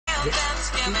Guys,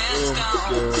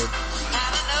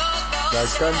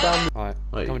 going down. Alright,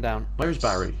 Wait, coming down. Where's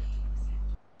Barry?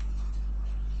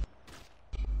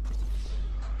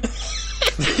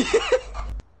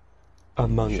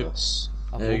 Among Us.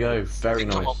 There you go, very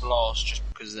Come nice. up last just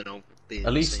because then I'll be.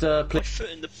 At least, my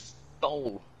foot in the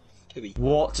bowl.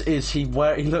 What is he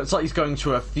wearing? He looks like he's going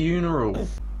to a funeral.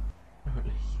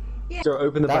 So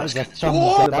open the That was a basket.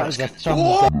 thumb. That was a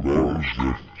thumb.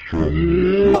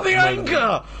 What the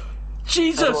anger!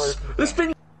 Jesus! There's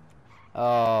been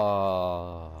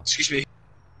Oh. Excuse me.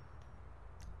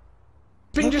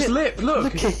 just lip, look!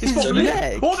 Look at It's got his lip!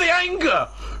 neck. What the anger!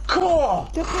 Core!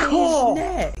 Look at Core! his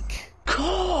neck.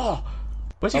 Core!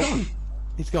 Where's he gone?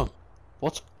 He's gone.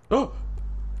 What? Oh!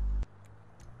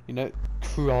 You know,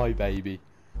 cry baby.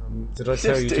 Did I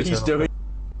tell you to He's tell? doing.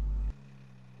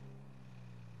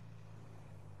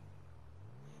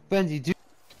 Benji, do.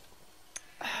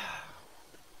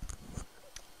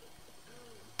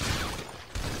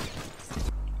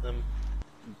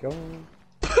 Go.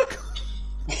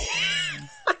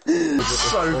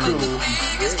 So cool.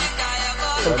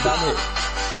 Come down here.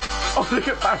 Oh, look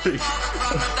at Barry!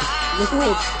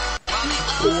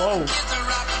 Whoa!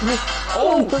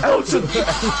 Oh, Elton!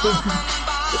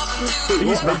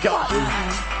 He's mega.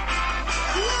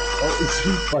 Oh, is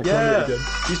he back on it Yeah, again?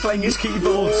 he's playing his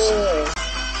keyboards.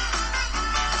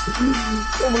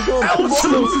 Oh my god,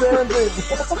 Elton!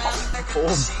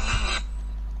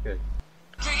 Okay.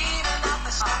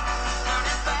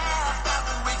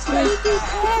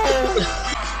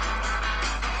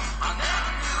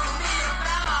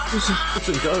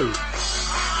 Elton, go.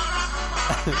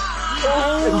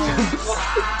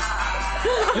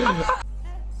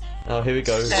 Oh, here we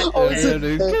go.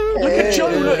 Look at Joe,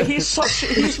 look,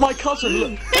 he's my cousin,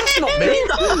 look. That's not me!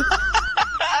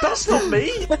 That's not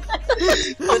me!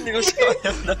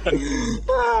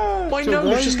 My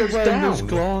nose just goes down.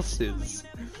 Glasses.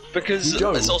 Because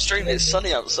Joe. it's Australia, it's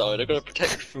sunny outside, I've got to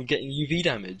protect you from getting UV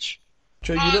damage.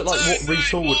 Joe, you look like what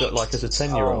Reese Hall would look like as a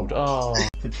 10-year-old. Oh.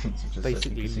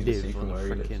 Basically live on a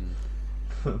frickin'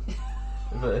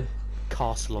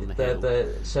 castle on the hill.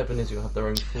 The 7 is you'll have their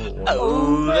own floor.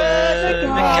 Oh,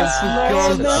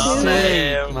 For God's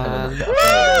sake, man.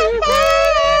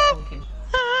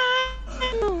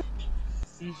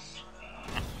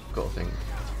 Got to think.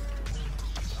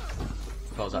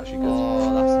 That was actually good.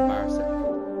 Oh, that's embarrassing.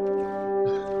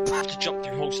 I have to jump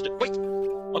through holes to. Wait!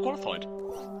 I qualified!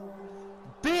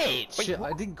 Bitch! Wait,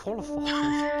 I didn't qualify.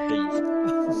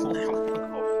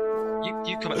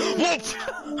 You come out.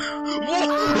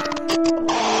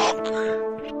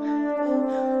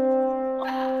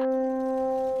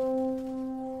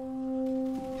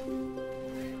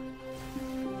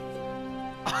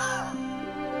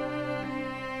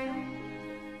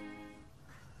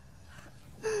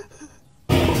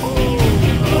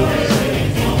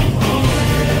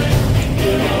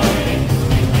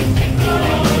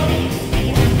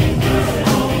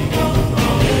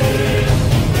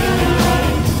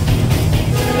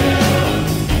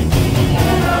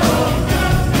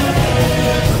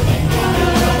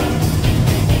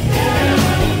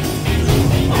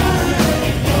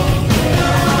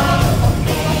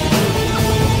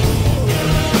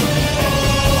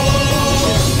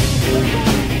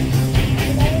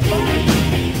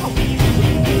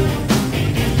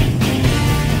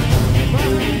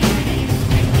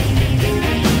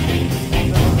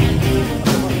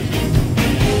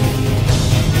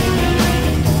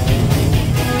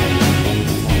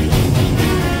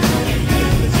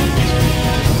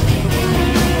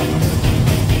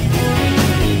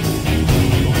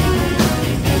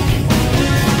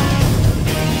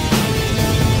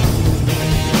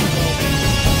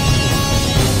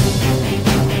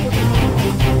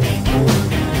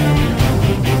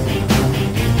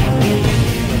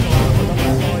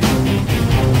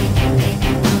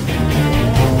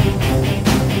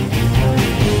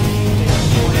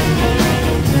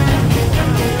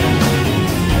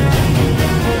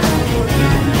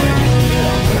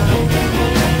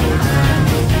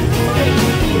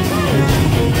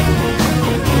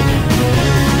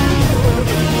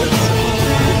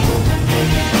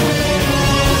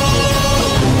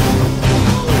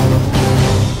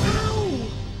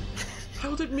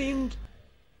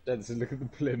 Denson, look at the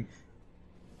plimp.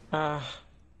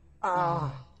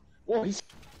 What?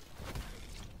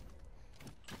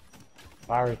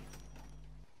 Barry.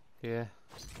 Yeah.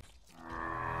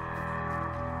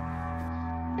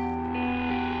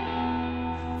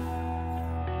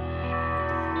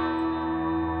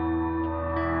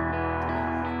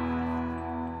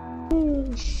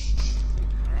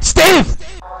 Steve!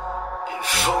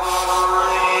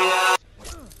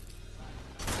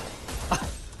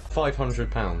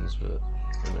 £500, but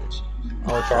who knows?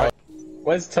 I'll try.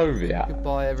 Where's Toby at?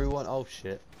 Goodbye, everyone. Oh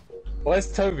shit.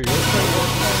 Where's Toby? Where's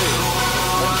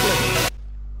Toby?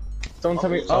 Someone tell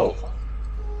me. Oh.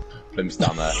 Blim's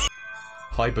down there.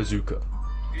 Hi, Bazooka.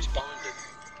 Who's behind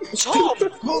him? Tom!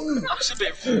 That's a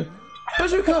bit.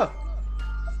 Bazooka!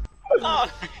 Oh.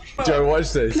 Joe,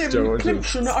 watch this. Joe, watch this.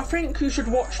 Clemson, I think you should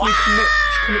watch me commit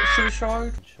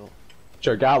suicide. Sure.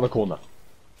 Joe, get out of the corner.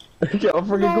 Get out of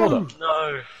the freaking corner.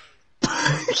 No.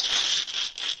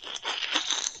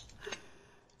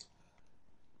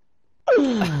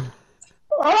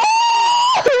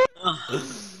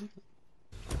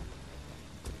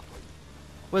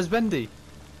 Where's Bendy?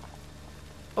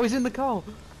 Oh, he's in the car.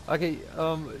 Okay,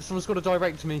 someone's got to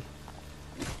direct me.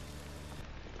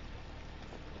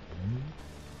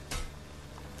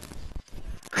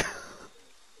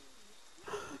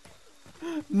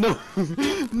 No,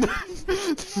 no,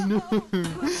 no,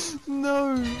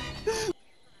 no.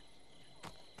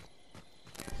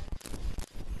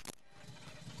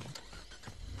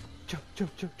 Jump,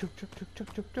 jump, jump, jump, jump, jump,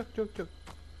 jump, jump, jump, jump, jump.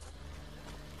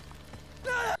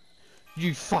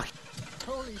 You fuck.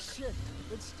 Holy shit,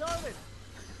 it started!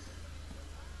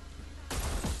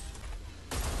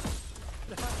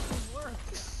 It actually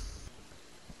worked!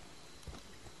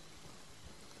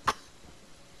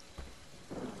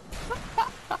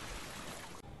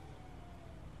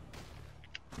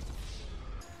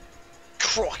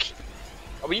 Crocky.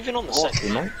 Are we even on the set?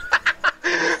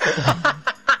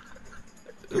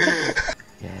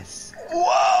 Yes.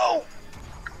 Whoa!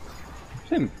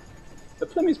 Plim. The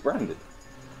Plim is branded.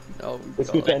 Oh, This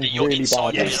God. could end You're really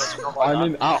inside. badly. Yes.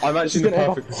 I'm actually in the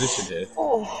perfect position here.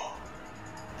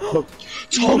 Look,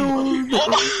 Tom!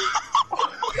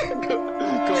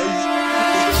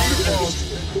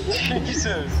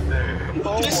 Jesus!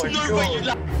 Oh There's no way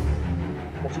you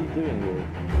what are you doing here?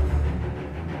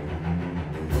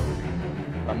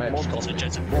 That may have just got me.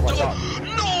 Jensen. What was that?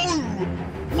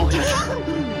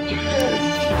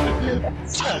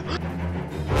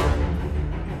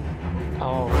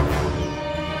 Oh.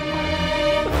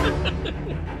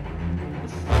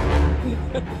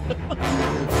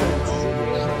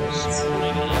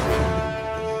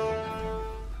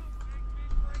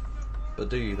 But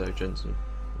do you though, Jensen?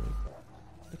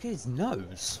 Look at his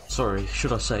nose. Sorry,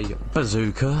 should I say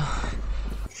Bazooka?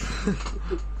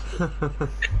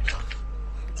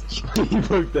 You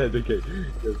both dead, okay.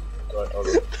 Good. Right, hold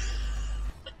on.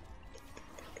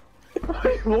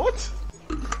 Wait, what?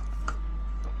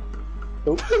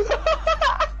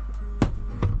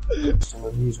 Some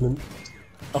amusement.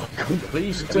 Oh god.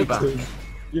 Please get me back.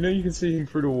 You know you can see him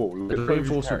through the wall. With a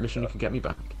reinforcement mission, you can get me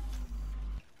back.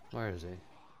 Where is he?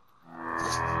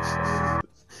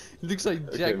 He looks like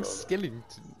Okay, Jack well.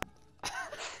 Skellington.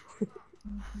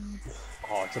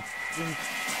 Oh, it's a...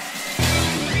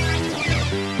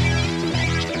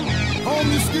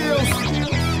 Home your skills!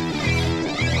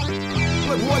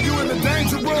 Look, boy, you in the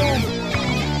danger room!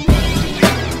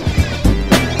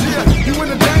 Yeah, you in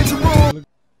the danger room!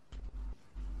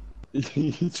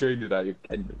 You traded out your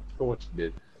Kenyan. Of course you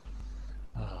did.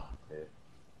 Oh, yeah.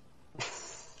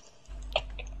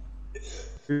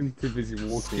 Feeling too busy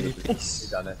walking. You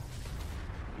done it.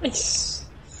 Nice.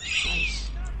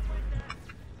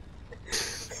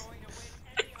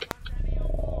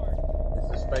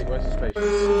 Where's the space?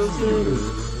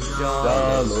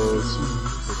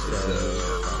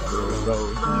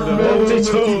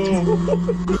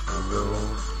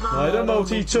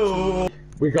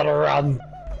 We gotta run.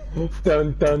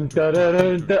 Dun dun dun dun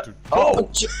dun. Dun. Oh!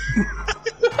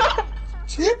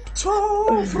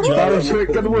 Tiptoe!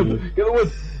 Get the wood. Get the wood.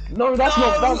 No, that's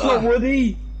not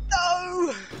woody.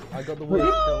 No! I got the wood,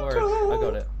 don't worry. I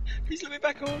got it. Please let me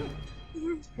back on.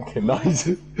 Okay, nice.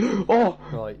 Oh,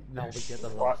 Right, now we get the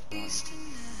last one.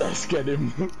 let's get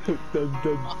him. Dun,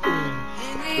 dun.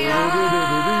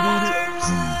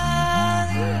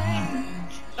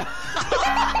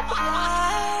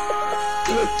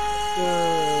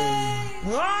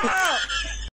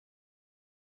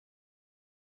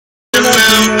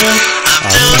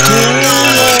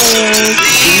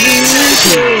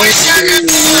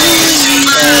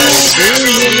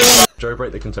 Joe,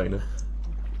 break the container.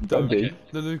 Don't be.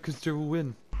 The Lucas Joe will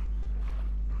win.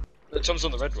 Tom's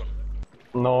on the red one.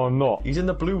 No, I'm not. He's in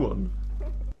the blue one.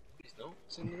 He's not.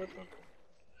 He's in the red one.